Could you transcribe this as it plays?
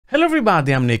Hello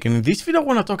everybody, I'm Nick, and in this video I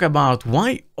want to talk about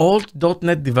why old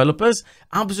 .NET developers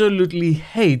absolutely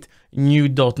hate new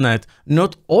 .NET.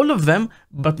 Not all of them,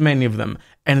 but many of them.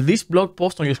 And this blog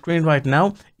post on your screen right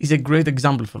now is a great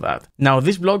example for that. Now,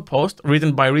 this blog post,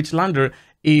 written by Rich Lander,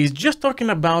 is just talking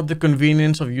about the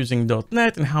convenience of using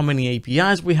 .NET and how many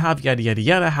APIs we have, yada yada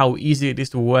yada, how easy it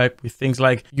is to work with things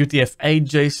like UTF-8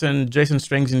 JSON, JSON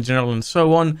strings in general, and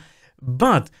so on.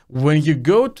 But when you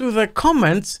go to the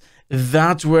comments,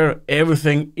 that's where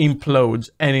everything implodes.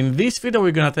 And in this video,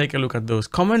 we're going to take a look at those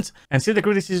comments and see the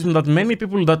criticism that many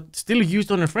people that still use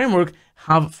 .NET Framework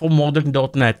have for modern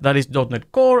 .NET. That is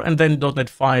 .NET Core and then .NET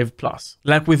 5+.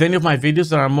 Like with any of my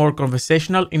videos that are more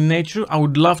conversational in nature, I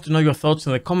would love to know your thoughts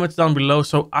in the comments down below.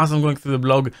 So as I'm going through the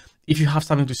blog, if you have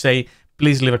something to say,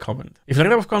 please leave a comment. If you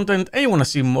like that type of content and you want to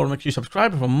see more, make sure you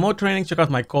subscribe. For more training, check out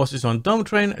my courses on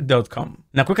dometrain.com.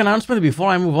 Now, quick announcement before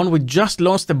I move on. We just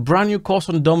launched a brand new course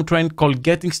on Dometrain called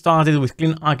Getting Started with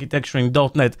Clean Architecture in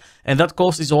 .NET. And that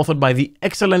course is authored by the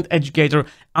excellent educator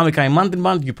Amikai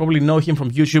Mandelband. You probably know him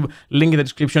from YouTube. Link in the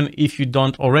description if you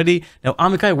don't already. Now,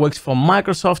 Amikai works for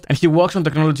Microsoft and he works on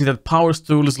technology that powers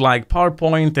tools like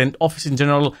PowerPoint and Office in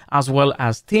general, as well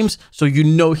as Teams. So you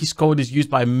know his code is used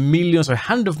by millions or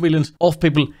hundreds of millions of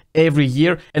people every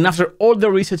year. And after all the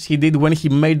research he did when he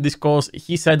made this course,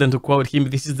 he said, and to quote him,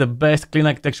 "This is the best clean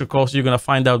architecture course you're going to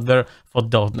find out there for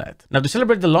 .NET." Now, to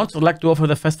celebrate the launch, I'd like to offer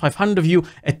the first 500 of you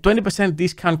a 20%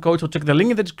 discount code. So check the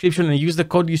link in the description and use the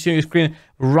code you see on your screen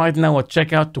right now at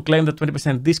checkout to claim the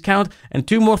 20% discount. And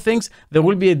two more things, there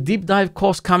will be a deep dive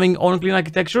course coming on clean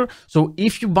architecture. So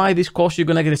if you buy this course, you're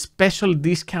going to get a special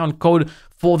discount code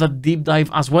for that deep dive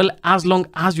as well, as long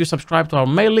as you subscribe to our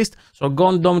mail list. So go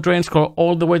on Dometrain, scroll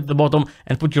all the way to the bottom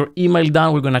and put your email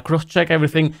down. We're going to cross-check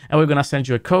everything and we're going to send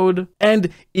you a code.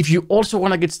 And if you also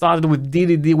want to get started with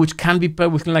DDD, which can be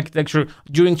paired with clean architecture,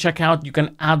 during checkout, you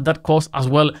can add that course as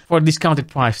well for a discounted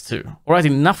price too. All right,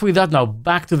 enough with that. Now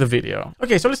back to the video.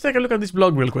 Okay, so let's take a look at this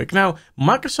blog real quick. Now,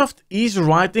 Microsoft is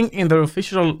writing in their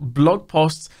official blog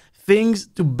posts things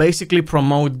to basically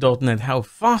promote .NET, how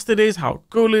fast it is, how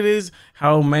cool it is,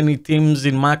 how many teams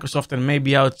in Microsoft and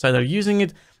maybe outside are using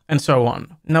it, and so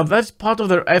on. Now, that's part of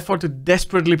their effort to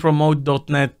desperately promote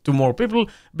 .NET to more people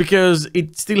because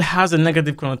it still has a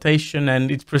negative connotation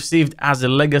and it's perceived as a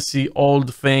legacy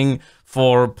old thing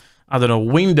for, I don't know,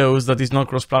 Windows that is not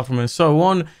cross-platform and so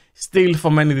on, still for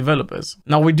many developers.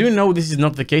 Now, we do know this is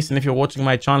not the case, and if you're watching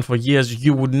my channel for years,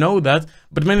 you would know that,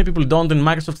 but many people don't, and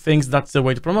Microsoft thinks that's the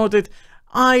way to promote it.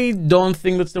 I don't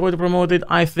think that's the way to promote it.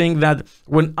 I think that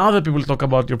when other people talk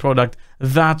about your product,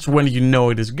 that's when you know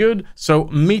it is good. So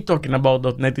me talking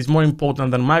about .NET is more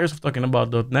important than Microsoft talking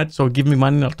about .NET. So give me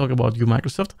money and I'll talk about you,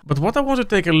 Microsoft. But what I want to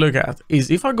take a look at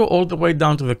is if I go all the way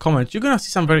down to the comments, you're going to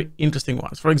see some very interesting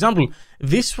ones. For example,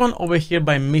 this one over here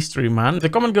by Mystery Man. The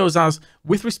comment goes as,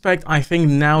 "With respect, I think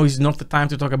now is not the time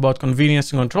to talk about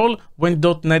convenience and control when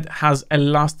 .NET has a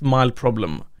last mile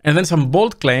problem." And then some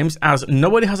bold claims as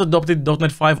nobody has adopted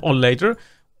 .NET 5 or later,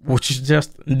 which is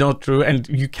just not true, and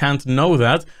you can't know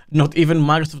that. Not even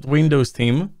Microsoft Windows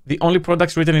team. The only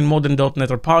products written in modern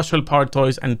 .NET are PowerShell,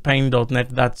 PowerToys, and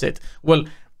Paint.NET. That's it. Well,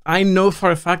 I know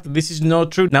for a fact that this is not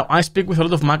true. Now, I speak with a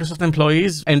lot of Microsoft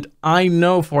employees, and I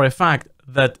know for a fact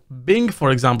that Bing,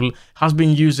 for example, has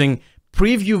been using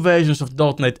preview versions of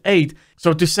 .NET 8.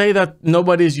 So to say that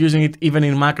nobody is using it even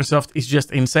in Microsoft is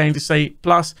just insane to say.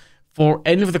 Plus, for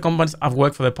any of the companies I've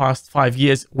worked for the past 5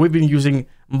 years, we've been using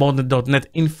modern .NET.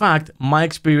 In fact, my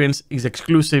experience is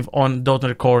exclusive on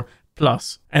 .NET Core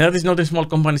Plus. And that is not in small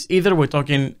companies either. We're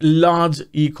talking large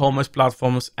e-commerce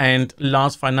platforms and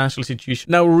large financial institutions.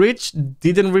 Now, Rich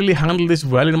didn't really handle this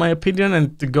well, in my opinion,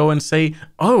 and to go and say,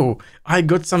 "Oh, I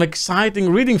got some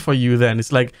exciting reading for you then."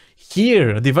 It's like,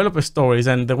 here, developer stories,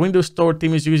 and the Windows Store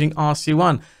team is using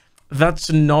RC1.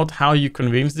 That's not how you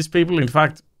convince these people. In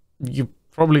fact, you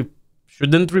probably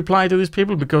shouldn't reply to these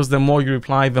people because the more you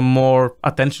reply, the more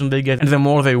attention they get and the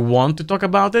more they want to talk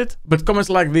about it. But comments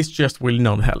like this just will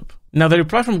not help. Now, the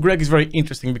reply from Greg is very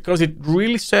interesting because it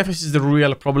really surfaces the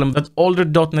real problem that older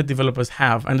 .NET developers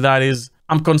have, and that is,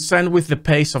 I'm concerned with the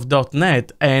pace of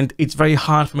 .NET and it's very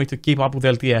hard for me to keep up with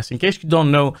LTS. In case you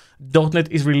don't know,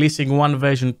 .NET is releasing one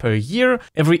version per year,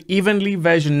 every evenly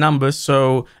version numbers,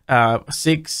 so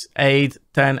 6, 8,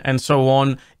 10, and so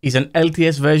on is an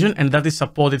LTS version, and that is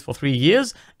supported for 3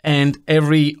 years. And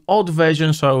every odd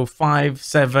version, so 5,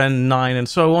 7, 9, and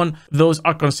so on, those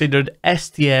are considered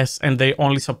STS, and they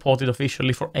only supported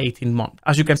officially for 18 months.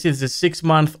 As you can see, there's a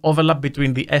 6-month overlap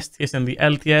between the STS and the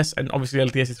LTS, and obviously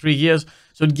LTS is 3 years,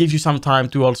 so it gives you some time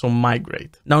to also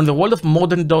migrate. Now, in the world of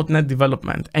modern .NET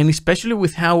development, and especially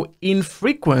with how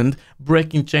infrequent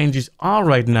breaking changes are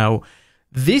right now,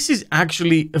 this is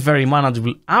actually very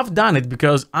manageable. I've done it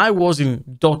because I was in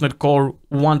 .NET Core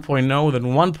 1.0, then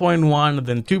 1.1,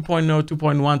 then 2.0,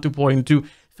 2.1, 2.2,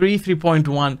 3,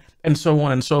 3.1, and so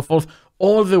on and so forth,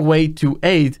 all the way to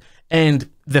 8. And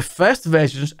the first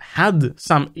versions had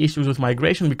some issues with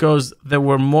migration because there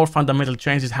were more fundamental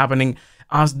changes happening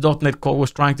as .NET Core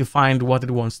was trying to find what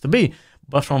it wants to be.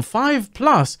 But from 5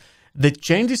 plus, the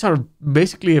changes are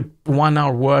basically a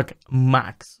 1-hour work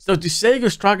max. So to say you're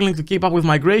struggling to keep up with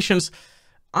migrations,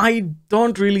 I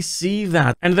don't really see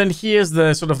that. And then here's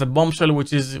the sort of the bombshell,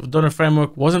 which is .NET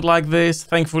Framework wasn't like this.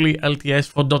 Thankfully, LTS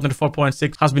for .NET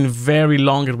 4.6 has been very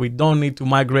long and we don't need to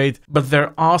migrate. But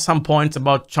there are some points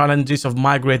about challenges of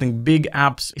migrating big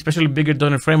apps, especially bigger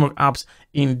 .NET Framework apps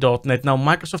in .NET. Now,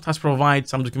 Microsoft has provided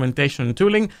some documentation and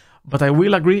tooling, but I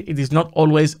will agree it is not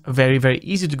always very, very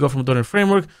easy to go from .NET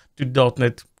Framework to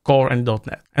 .NET Core and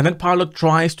 .NET. And then Pilot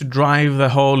tries to drive the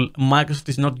whole Microsoft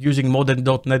is not using modern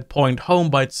 .NET point home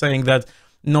by saying that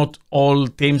not all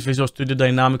teams, Visual Studio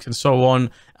Dynamics and so on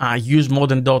use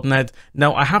modern .NET.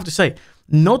 Now, I have to say,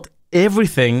 not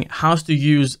everything has to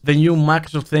use the new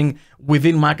Microsoft thing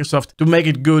within Microsoft to make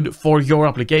it good for your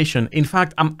application. In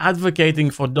fact, I'm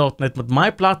advocating for .NET, but my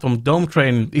platform,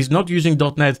 DomeTrain, is not using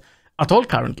 .NET at all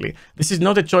currently. This is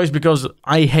not a choice because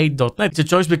I hate .NET. It's a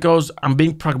choice because I'm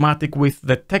being pragmatic with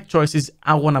the tech choices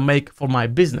I want to make for my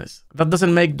business. That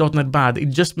doesn't make .NET bad. It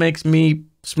just makes me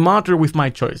smarter with my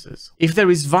choices. If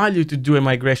there is value to do a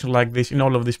migration like this in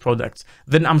all of these products,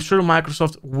 then I'm sure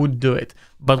Microsoft would do it.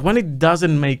 But when it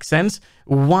doesn't make sense,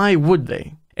 why would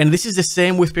they? And this is the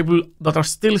same with people that are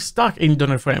still stuck in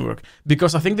 .NET Framework,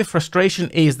 because I think the frustration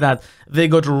is that they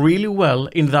got really well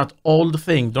in that old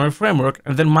thing, .NET Framework,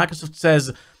 and then Microsoft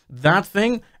says, that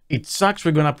thing, it sucks,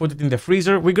 we're going to put it in the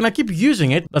freezer, we're going to keep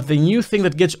using it, but the new thing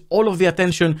that gets all of the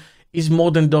attention is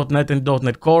modern .NET and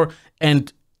 .NET Core,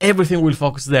 and everything will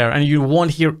focus there, and you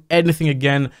won't hear anything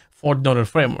again for .NET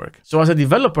Framework. So as a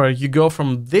developer, you go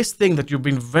from this thing that you've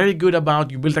been very good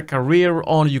about, you built a career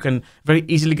on, you can very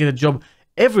easily get a job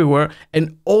everywhere,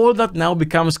 and all that now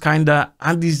becomes kind of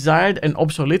undesired and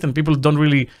obsolete, and people don't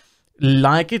really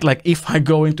like it. Like if I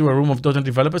go into a room of .NET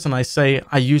developers and I say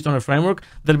I use .NET Framework,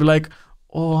 they'll be like,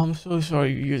 oh, I'm so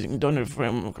sorry you're using .NET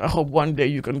Framework. I hope one day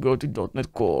you can go to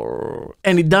 .NET Core.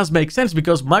 And it does make sense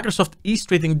because Microsoft is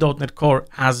treating .NET Core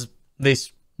as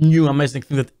this new amazing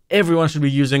thing that everyone should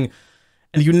be using.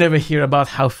 And you never hear about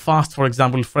how fast, for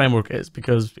example, Framework is,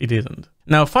 because it isn't.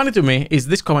 Now, funny to me is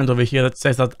this comment over here that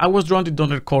says that I was drawn to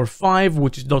 .NET Core 5,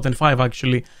 which is .NET 5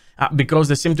 actually, because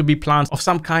there seem to be plans of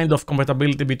some kind of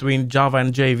compatibility between Java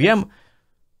and JVM.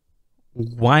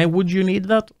 Why would you need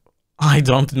that? I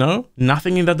don't know.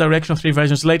 Nothing in that direction 3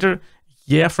 versions later.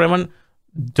 Yeah, Freeman,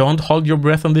 don't hold your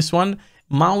breath on this one.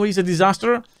 MAUI is a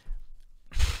disaster.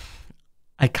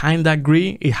 I kind of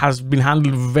agree. It has been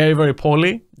handled very, very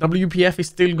poorly. WPF is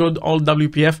still good, old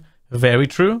WPF. Very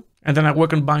true. And then I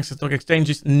work on banks and stock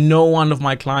exchanges. No one of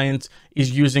my clients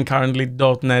is using currently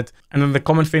 .NET. And then the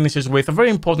comment finishes with a very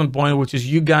important point, which is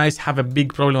you guys have a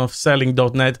big problem of selling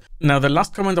 .NET. Now, the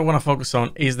last comment I want to focus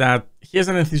on is that here's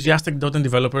an enthusiastic .NET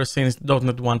developer since .NET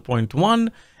 1.1.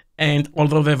 And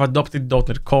although they've adopted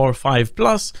 .NET Core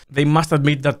 5+, they must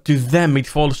admit that to them it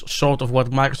falls short of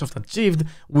what Microsoft achieved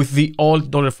with the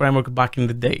old .NET Framework back in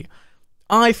the day.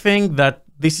 I think that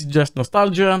this is just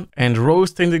nostalgia and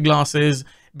rose-tinted glasses,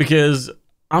 because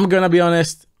I'm gonna be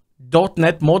honest,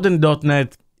 .NET, modern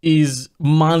 .NET, is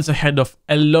months ahead of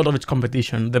a lot of its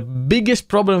competition. The biggest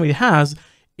problem it has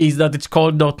is that it's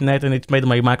called .NET and it's made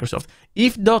by Microsoft.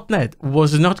 If .NET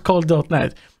was not called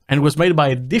 .NET, and was made by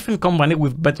a different company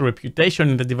with better reputation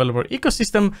in the developer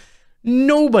ecosystem,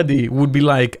 nobody would be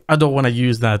like, I don't want to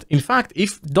use that. In fact,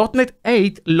 if .NET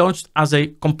 8 launched as a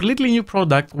completely new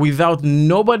product without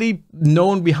nobody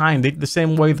known behind it, the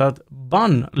same way that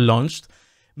Bun launched,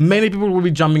 many people will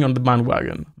be jumping on the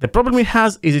bandwagon. The problem it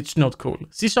has is it's not cool.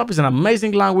 C# is an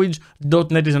amazing language,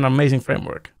 .NET is an amazing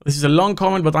framework. This is a long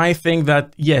comment, but I think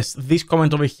that, yes, this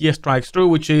comment over here strikes true,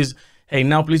 which is, hey,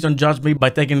 now please don't judge me by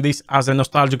taking this as a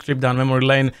nostalgic trip down memory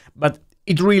lane, but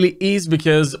it really is,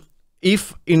 because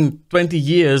if in 20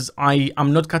 years I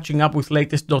am not catching up with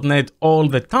latest .NET all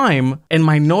the time, and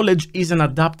my knowledge isn't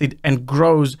adapted and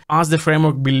grows as the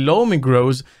framework below me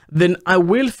grows, then I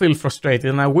will feel frustrated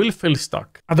and I will feel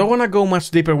stuck. I don't want to go much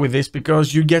deeper with this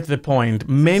because you get the point.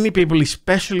 Many people,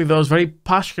 especially those very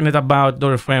passionate about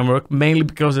 .NET framework, mainly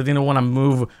because they didn't want to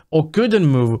move or couldn't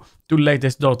move to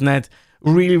latest .NET,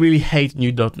 really hate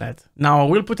new .NET. Now, I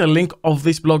will put a link of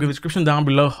this blog in the description down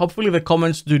below. Hopefully the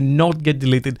comments do not get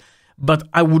deleted, but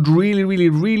I would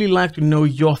really like to know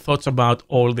your thoughts about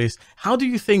all this. How do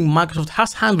you think Microsoft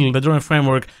has handled the .NET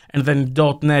framework and then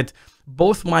 .NET,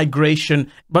 both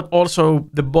migration, but also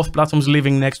the both platforms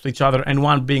living next to each other, and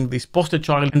one being this poster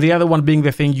child and the other one being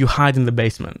the thing you hide in the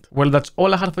basement? Well, that's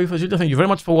all I had for you for this video. Thank you very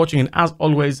much for watching, and as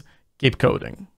always, keep coding.